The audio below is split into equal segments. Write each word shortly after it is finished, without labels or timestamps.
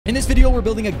In this video, we're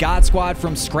building a God Squad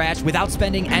from scratch without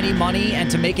spending any money, and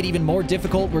to make it even more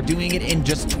difficult, we're doing it in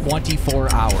just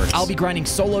 24 hours. I'll be grinding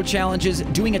solo challenges,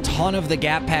 doing a ton of the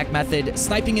gap pack method,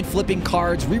 sniping and flipping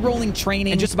cards, re-rolling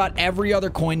training, and just about every other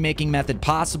coin-making method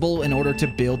possible in order to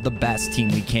build the best team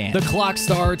we can. The clock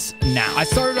starts now. I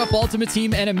started up Ultimate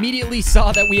Team and immediately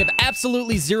saw that we have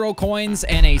absolutely 0 coins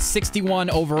and a 61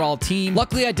 overall team.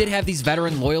 Luckily, I did have these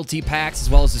veteran loyalty packs,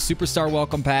 as well as a Superstar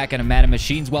welcome pack and a Madden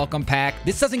Machines welcome pack.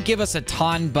 This doesn't give us a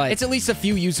ton, but it's at least a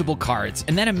few usable cards.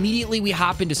 And then immediately we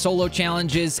hop into solo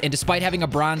challenges, and despite having a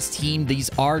bronze team, these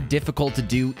are difficult to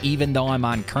do even though I'm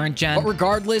on current gen. But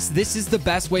regardless, this is the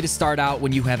best way to start out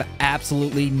when you have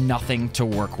absolutely nothing to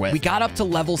work with. We got up to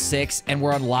level 6 and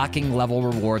we're unlocking level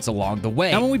rewards along the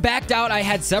way. Now when we backed out, I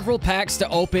had several packs to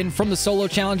open from the solo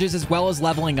challenges as well as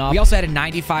leveling up. We also had a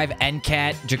 95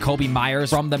 NCAT Jacoby Myers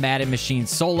from the Madden Machine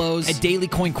solos, a daily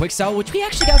coin quick sell, which we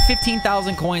actually got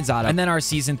 15,000 coins out of, and then our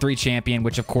season 3 champion,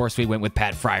 which of course we went with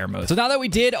Pat Fryermuth. So now that we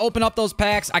did open up those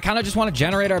packs, I kind of just want to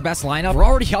generate our best lineup. We're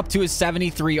already up to a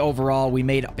 73 overall. We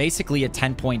made basically a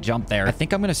 10-point jump there. I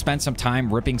think I'm going to spend some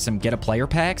time ripping some get a player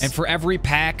packs, and for every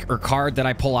pack or card that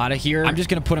I pull out of here, I'm just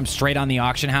going to put them straight on the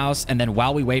auction house, and then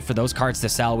while we wait for those cards to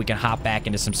sell, we can hop back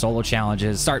into some solo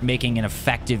challenges, start making an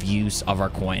effective use of our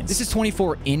coins. This is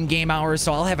 24 in-game hours,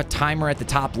 so I'll have a timer at the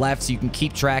top left so you can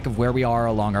keep track of where we are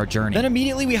along our journey. Then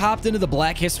immediately we hopped into the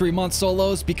Black History Month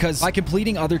solos, because by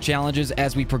completing other challenges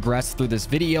as we progress through this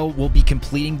video, we'll be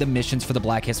completing the missions for the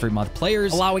Black History Month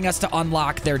players, allowing us to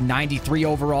unlock their 93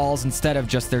 overalls instead of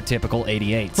just their typical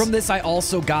 88s. From this, I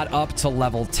also got up to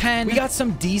level 10. We got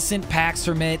some decent packs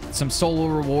from it, some solo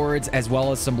rewards, as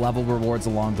well as some level rewards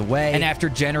along the way. And after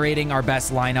generating our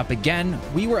best lineup again,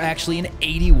 we were actually an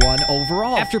 81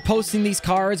 overall. After posting these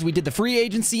cards, we did the free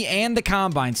agency and the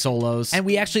combine solos, and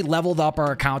we actually leveled up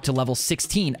our account to level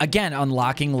 16, again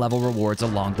unlocking level rewards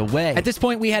along the way. At this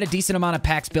point, we had a decent amount of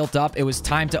packs built up. It was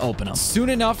time to open them. Soon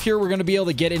enough here, we're going to be able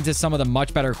to get into some of the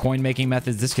much better coin making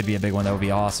methods. This could be a big one. That would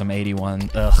be awesome. 81.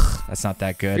 Ugh, that's not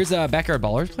that good. Here's a Backyard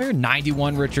Ballers player.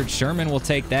 91 Richard Sherman. We'll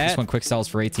take that. This one quick sells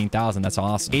for 18,000. That's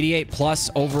awesome. 88 plus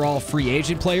overall free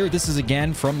agent player. This is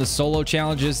again from the solo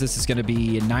challenges. This is going to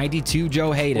be 92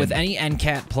 Joe Hayden. With any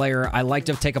NCAT player, I like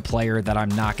to take a player that I'm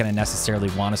not going to necessarily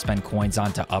want to spend coins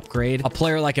on to upgrade. A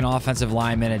player like an offensive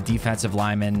lineman, a defensive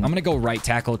lineman. I'm going to go right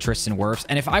tackle Tristan Wirfs.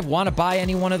 And if I want to buy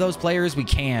any one of those players, we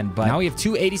can. But now we have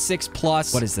two 86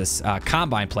 plus, what is this?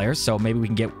 Combine players. So maybe we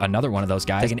can get another one of those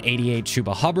guys. Take an 88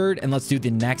 Chuba Hubbard, and let's do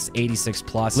the next 86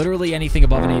 plus. Literally anything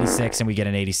above an 86, and we get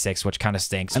an 86, which kind of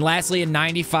stinks. And lastly, a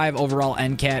 95 overall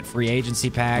NCAT free agency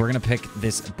pack. We're going to pick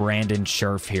this Brandon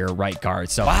Scherf here, right guard.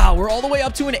 So wow, we're all the way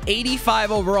up to an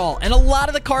 85 overall. And a lot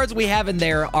of the cards we have in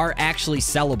there are actually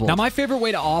sellable. Now, my favorite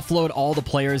way to offload all the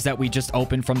players that we just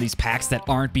opened from these packs that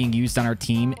aren't being used on our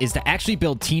team is to actually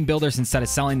build team builders instead of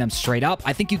selling them straight up.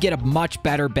 I think you get a much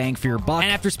better bang for your buck.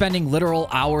 And after spending literal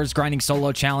hours grinding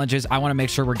solo challenges, I want to make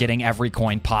sure we're getting every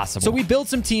coin possible. So we built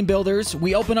some team builders,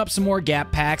 we open up some more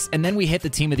gap packs, and then we hit the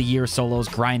Team of the Year solos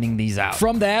grinding these out.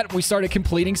 From that, we started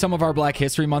completing some of our Black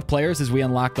History Month players as we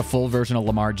unlocked the full version of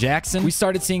Lamar Jackson. We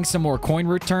started seeing some more coin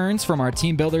returns from our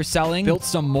team builders selling, built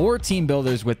some more team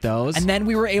builders with those, and then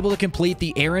we were able to complete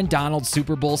the Aaron Donald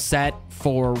Super Bowl set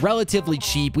for relatively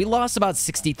cheap. We lost about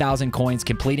 60,000 coins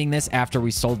completing this after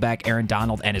we sold back Aaron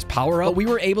Donald and his power-up, but we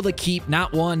were able to keep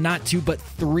not one, not two, but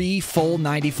 3 full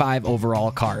 95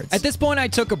 overall cards. At this point, I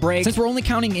took a break. Since we're only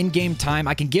counting in-game time,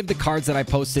 I can give the cards that I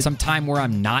posted some time where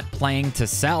I'm not playing to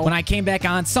sell. When I came back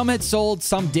on, some had sold,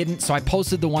 some didn't, so I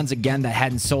posted the ones again that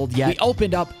hadn't sold yet. We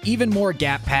opened up even more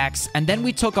gap packs, and then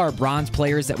we took our bronze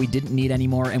players that we didn't need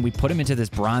anymore, and we put them into this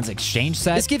bronze exchange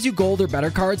set. This gives you gold or better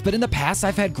cards, but in the past,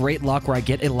 I've had great luck where I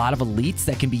get a lot of elites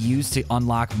that can be used to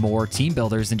unlock more team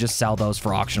builders and just sell those for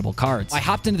auctionable cards. I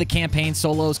hopped into the campaign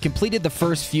solos, completed the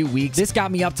first few weeks. This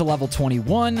got me up to level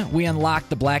 21. We unlocked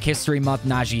the Black History Month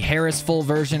Najee Harris full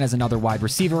version as another wide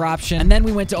receiver option, and then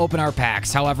we went to open our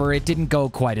packs. However, it didn't go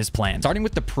quite as planned. Starting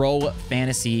with the Pro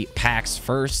Fantasy packs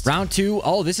first. Round 2,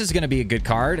 oh, this is going to be a good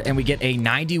card, and we get a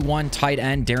 91 tight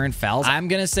end Darren Fells. I'm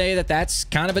going to say that that's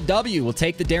kind of a W. We'll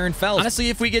take the Darren Fells. Honestly,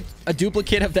 if we get a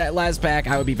duplicate of that last pack,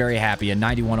 I would be very happy. A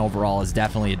 91 overall is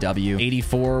definitely a W.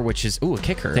 84, which is, ooh, a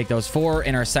kicker. Take those 4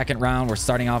 in our second round. We're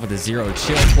starting off with a 0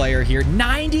 chill player here.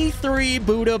 93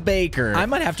 Buda Baker. I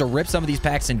might have to rip some of these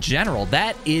packs in general.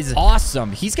 That is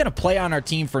awesome. He's going to play on our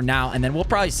team for now, and then we'll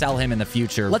probably sell him in the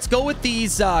future. Let's go with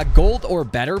these gold or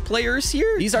better players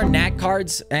here. These are Nat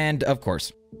cards, and of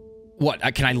course, What?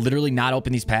 Can I literally not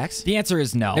open these packs? The answer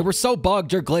is no. They were so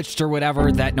bugged or glitched or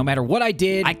whatever that no matter what I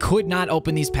did, I could not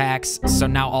open these packs. So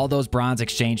now all those bronze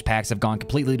exchange packs have gone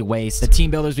completely to waste. The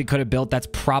team builders we could have built, that's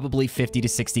probably 50 to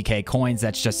 60K coins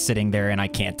that's just sitting there and I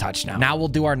can't touch now. Now we'll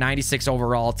do our 96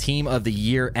 overall team of the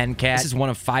year end cap. This is one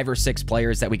of 5 or 6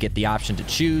 players that we get the option to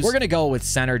choose. We're going to go with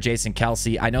center Jason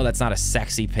Kelsey. I know that's not a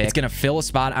sexy pick. It's going to fill a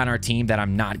spot on our team that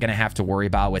I'm not going to have to worry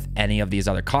about with any of these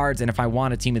other cards. And if I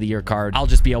want a team of the year card, I'll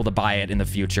just be able to buy it in the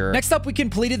future. Next up, we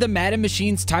completed the Madden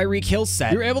Machines Tyreek Hill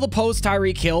set. We were able to post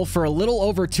Tyreek Hill for a little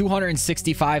over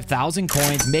 265,000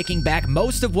 coins, making back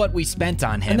most of what we spent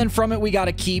on him. And then from it, we got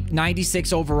to keep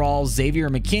 96 overall Xavier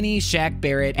McKinney, Shaq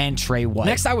Barrett, and Trey White.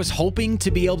 Next, I was hoping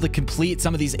to be able to complete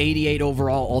some of these 88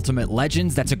 overall Ultimate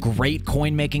Legends. That's a great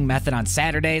coin making method on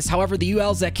Saturdays. However, the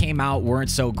ULs that came out weren't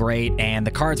so great and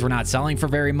the cards were not selling for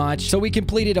very much. So we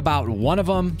completed about one of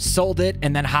them, sold it,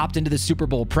 and then hopped into the Super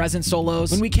Bowl present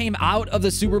solos. When we came out of the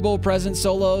Super Bowl present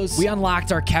solos, we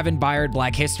unlocked our Kevin Byard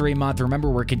Black History Month. Remember,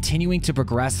 we're continuing to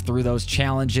progress through those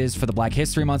challenges for the Black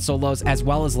History Month solos as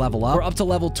well as level up. We're up to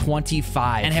level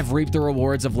 25 and have reaped the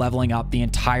rewards of leveling up the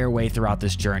entire way throughout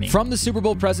this journey. From the Super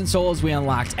Bowl present solos, we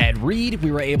unlocked Ed Reed.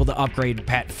 We were able to upgrade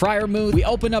Pat Fryermuth. We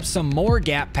opened up some more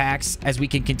gap packs as we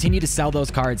can continue to sell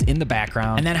those cards in the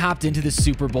background, and then hopped into the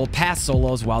Super Bowl pass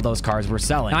solos while those cards were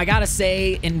selling. Now, I gotta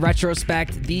say, in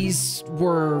retrospect, these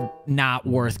were not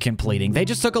worth completing. They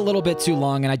just took a little bit too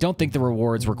long, and I don't think the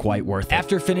rewards were quite worth it.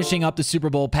 After finishing up the Super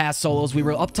Bowl pass solos, we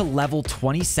were up to level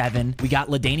 27. We got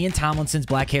LaDainian Tomlinson's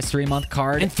Black History Month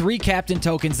card and 3 captain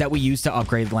tokens that we used to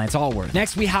upgrade Lance Allworth.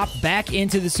 Next, we hopped back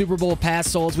into the Super Bowl pass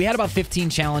solos. We had about 15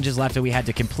 challenges left that we had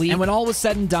to complete, and when all was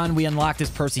said and done, we unlocked this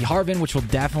Percy Harvin, which will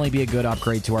definitely be a good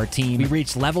upgrade to our team. We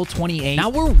reached level 28. Now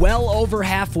we're well over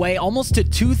halfway, almost to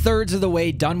 2/3 of the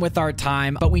way done with our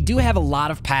time, but we do have a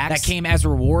lot of packs that came as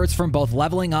rewards from both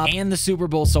leveling up and the Super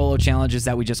Bowl solo challenges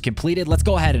that we just completed. Let's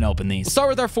go ahead and open these. We'll start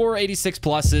with our 4 86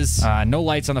 pluses. No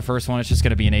lights on the first one. It's just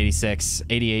going to be an 86.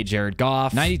 88 Jared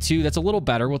Goff. 92, that's a little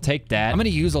better. We'll take that. I'm going to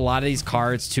use a lot of these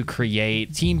cards to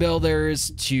create team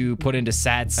builders to put into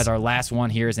sets. As our last one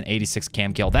here is an 86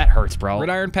 Cam Gill. That hurts, bro.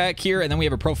 Gridiron pack here, and then we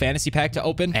have a Pro Fantasy pack to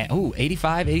open. And, ooh,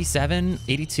 85, 87,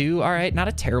 82. All right, not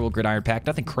a terrible Gridiron pack.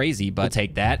 Nothing crazy, but we'll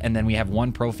take that. And then we have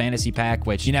one Pro Fantasy pack,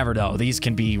 which you never know. These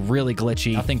can be really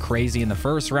glitchy. Nothing crazy in the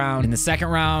first round. In the second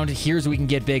round, here's where we can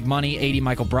get big money. 80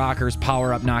 Michael Brockers.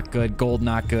 Power up, not good. Gold,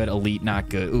 not good. Elite, not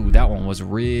good. Ooh, that one was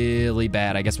really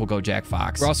bad. I guess we'll go Jack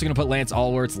Fox. We're also going to put Lance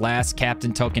Allworth's last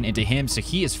captain token into him, so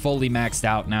he is fully maxed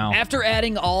out now. After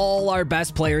adding all our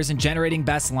best players and generating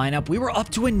best lineup, we were up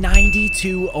to a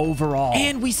 92 overall.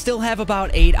 And we still have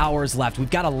about 8 hours left. We've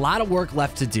got a lot of work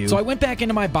left to do. So I went back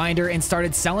into my binder and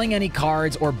started selling any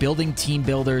cards or building team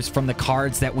builders from the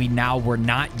cards that we now were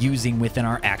not using within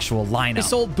our actual lineup. We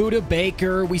sold Buda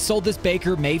Baker. We sold this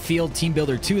Baker Mayfield Team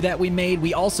Builder 2 that we made.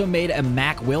 We also made a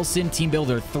Mac Wilson Team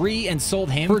Builder 3 and sold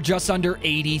him for just under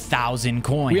 80,000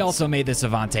 coins. We also made this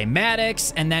Avante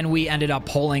Maddox, and then we ended up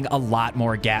pulling a lot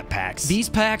more gap packs. These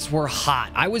packs were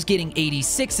hot. I was getting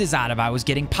 86s out of it. I was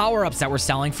getting power-ups that were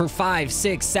selling for 5,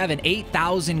 6, 7,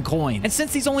 8,000 coins. And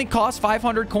since these only cost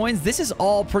 500 coins, this is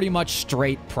all pretty much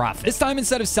straight profit. This time,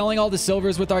 instead of selling all the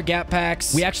silvers with our gap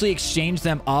packs, we actually exchanged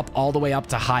them up all the way up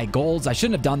to high golds. I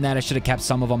shouldn't have done that. I should have kept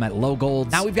some of them at low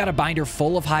golds. Now we've got a binder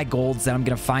full of high golds that I'm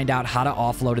going to find out how to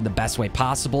offload in the best way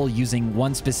possible using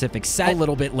one specific set a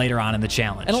little bit later on in the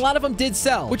challenge. And a lot of them did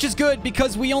sell, which is good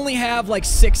because we only have like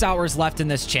 6 hours left in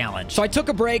this challenge. So I took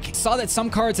a break, saw that some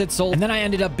cards had sold, and then I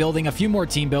ended up building a few more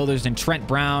team builders in Trent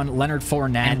Brown, Leonard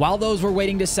Fournette. And while those were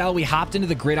waiting to sell, we hopped into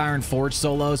the Gridiron Forge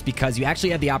solos because you actually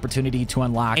had the opportunity to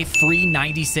unlock a free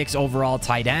 96 overall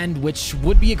tight end, which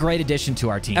would be a great addition to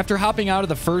our team. After hopping out of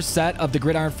the first set of the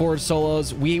Gridiron Forge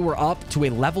solos, we were up to a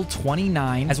level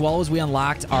 29, as well as we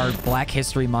unlocked our Black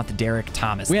History Month Derek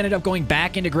Thomas. We ended up going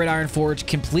back into Gridiron Forge,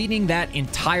 completing that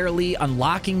entirely,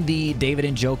 unlocking the David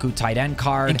Njoku tight end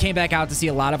card, and came back out to see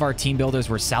a lot of our team builders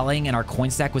were selling, and our coin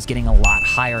stack was getting a lot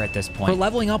higher at this point. For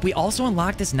leveling up, we also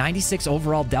unlocked this 96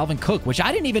 overall Dalvin Cook, which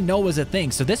I didn't even know was a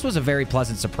thing, so this was a very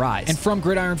pleasant surprise. And from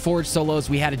Gridiron Forge solos,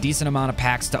 we had a decent amount of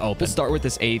packs to open. We'll start with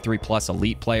this 83 plus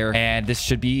elite player, and this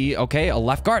should be okay. A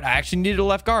left guard. I actually needed a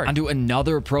left guard. Onto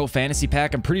another Pro Fantasy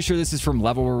pack. I'm pretty sure this is from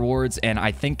Level Rewards, and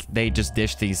I think they just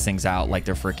dish these things out like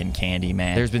they're freaking candy,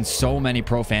 man. There's been so many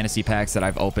Pro Fantasy packs that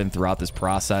I've opened throughout this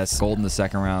process. Gold in the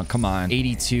second round. Come on.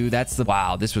 82. That's the...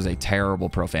 Wow, this was a terrible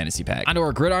Pro Fantasy pack. Onto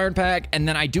our Gridiron pack, and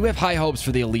then I do have high hopes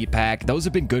for the elite pack. Those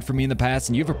have been good for me in the past,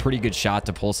 and you have a pretty good shot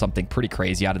to pull something pretty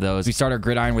crazy out of those. We start our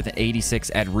Gridiron with an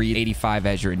 86 Ed Reed, 85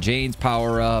 Ezra and James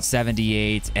power up,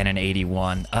 78, and an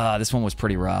 81. This one was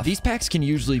pretty rough. These packs can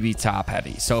usually be top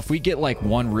heavy. So if we get like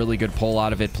one really good pull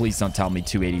out of it, please don't tell me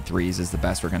 283s is the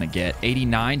best we're going to get.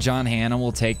 89 John Hannah,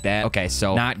 will take that. Okay,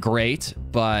 so not great,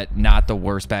 but not the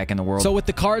worst pack in the world. So with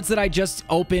the cards that I just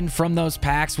opened from those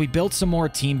packs, we built some more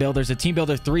team builders, a team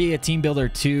builder 3, a team builder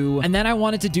 2, and then I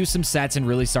wanted to do some sets and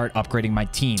really start upgrading my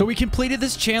team. So we completed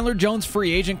this Chandler Jones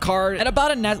free agent card at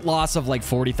about a net loss of like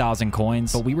 40,000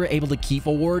 coins, but we were able to keep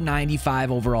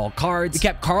 495 overall cards. We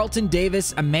kept Carlton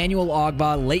Davis, Emmanuel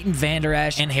Ogba, Leighton Vander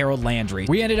Esch, and Harold Landry.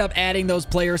 We ended up adding those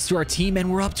players to our team,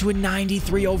 and we're up to a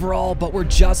 93 overall, but we're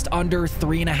just under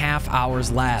 3.5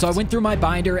 hours left. So I went through my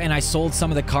binder and I sold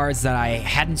some of the cards that I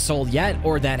hadn't sold yet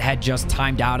or that had just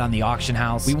timed out on the auction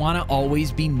house. We want to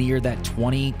always be near that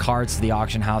 20 cards to the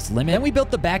auction house limit. Then we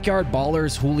built the Backyard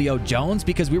Ballers Julio Jones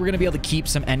because we were going to be able to keep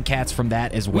some end cats from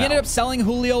that as well. We ended up selling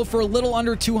Julio for a little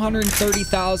under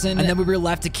 230,000, and then we were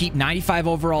left to keep 95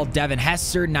 overall Devin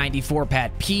Hester, 94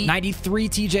 Pat Pete, 93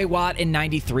 TJ Watt, and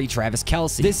 93 Travis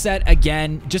Kelce. This set,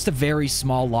 again, just a very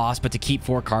small loss, but to keep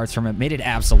 4 cards from it made it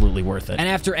absolutely worth it. And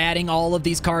after adding all of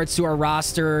these cards to our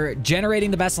roster,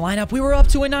 generating the best lineup, we were up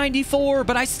to a 94,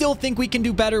 but I still think we can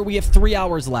do better. We have 3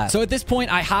 hours left. So at this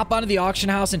point, I hop onto the auction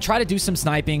house and try to do some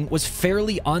sniping, was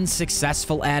fairly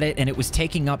unsuccessful at it, and it was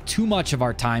taking up too much of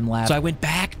our time left. So I went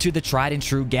back to the tried and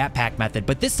true gap pack method,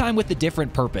 but this time with a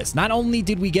different purpose. Not only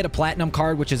did we get a platinum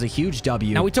card, which is a huge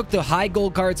W, now we took the high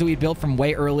gold cards that we built from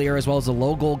way earlier, as well as the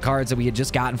low gold cards that we had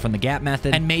just gotten from the gap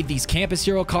method, and made these campus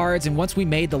hero cards. And once we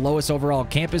made the lowest overall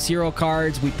campus hero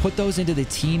cards, we put those into the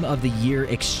team of the year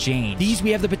exchange. These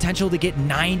we have the potential to get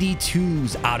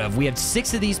 92s out of. We have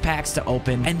 6 of these packs to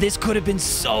open, and this could have been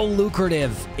so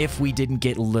lucrative if we didn't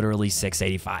get literally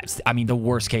 685s. I mean, the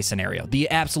worst case scenario, the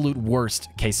absolute worst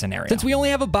case scenario. Since we only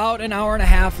have about an hour and a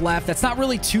half left, that's not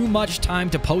really too much time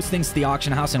to post things to the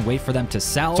auction house and wait for them to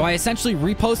sell. So I essentially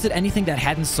reposted anything that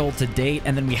hadn't sold to date,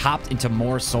 and then we hopped into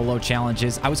more solo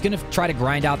challenges. I was going to try to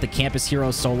grind out the Campus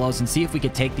Hero solos and see if we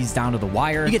could take these down to the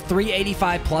wire. You get 3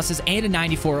 85 pluses and a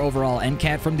 94 overall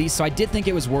NCAT from these, so I did think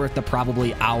it was worth the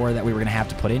probably hour that we were going to have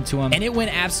to put into them, and it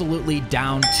went absolutely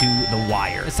down to the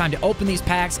wire. It's time to open these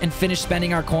packs and finish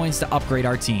spending our coins to upgrade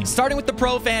our team. Starting with the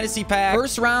Pro Fantasy pack.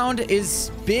 First round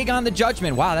is big on the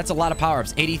judgment. Wow, that's a lot of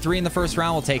power-ups. 83 in the first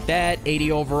round, we'll take that.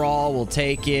 80 overall, we'll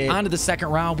take it. On to the second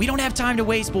round. We don't have time to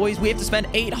waste, boys. We have to spend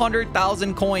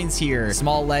 800,000 coins here.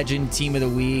 Small Legend, Team of the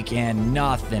Week, and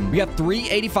nothing. We got 3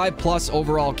 85 plus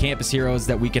overall Campus Heroes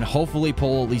that we can hopefully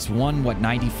pull at least one,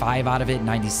 95 out of it,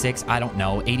 96, I don't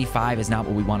know. 85 is not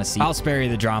what we want to see. I'll spare you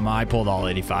the drama. I pulled all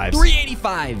 85s. 3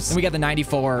 85s! And we got the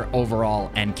 94 overall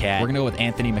NCAT. We're going to go with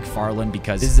Anthony McFarland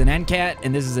because this is an NCAT,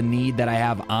 and this is a need that I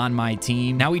have on my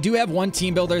team. Now, we do have one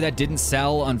team builder that didn't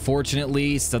sell,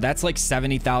 unfortunately, so that's like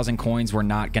 70,000 coins we're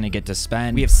not going to get to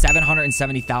spend. We have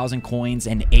 770,000 coins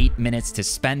and 8 minutes to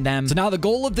spend them. So now the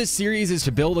goal of this series is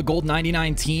to build a gold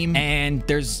 99 team, and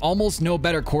there's almost no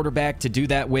better quarterback to do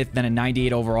that with than a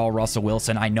 98 overall Russell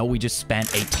Wilson. I know we just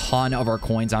spent a ton of our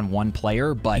coins on one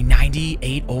player, but a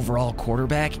 98 overall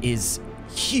quarterback is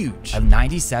huge. A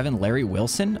 97 Larry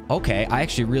Wilson? Okay, I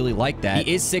actually really like that.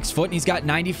 He is 6 foot and he's got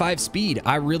 95 speed.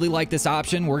 I really like this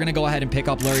option. We're gonna go ahead and pick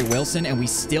up Larry Wilson, and we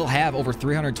still have over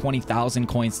 320,000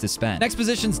 coins to spend. Next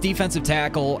position's defensive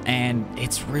tackle, and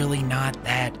it's really not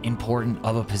that important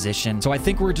of a position. So I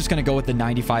think we're just gonna go with the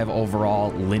 95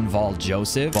 overall Linval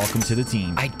Joseph. Welcome to the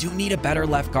team. I do need a better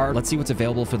left guard. Let's see what's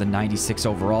available for the 96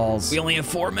 overalls. We only have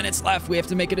 4 minutes left. We have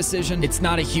to make a decision. It's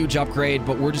not a huge upgrade,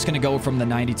 but we're just gonna go from the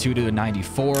 92 to a 94.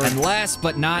 And last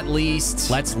but not least,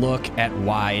 let's look at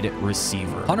wide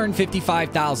receiver.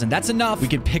 155,000. That's enough. We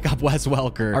can pick up Wes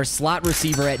Welker, our slot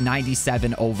receiver, at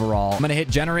 97 overall. I'm going to hit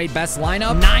generate best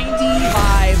lineup.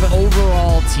 95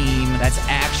 overall team. That's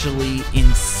actually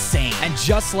insane. And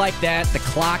just like that, the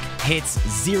clock hits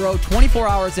 0. 24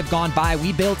 hours have gone by.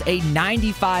 We built a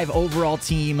 95 overall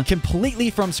team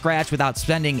completely from scratch without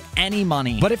spending any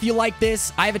money. But if you like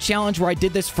this, I have a challenge where I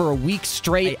did this for a week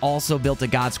straight. I also built a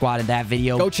God Squad in that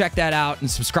video. Go check that out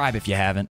and subscribe if you haven't.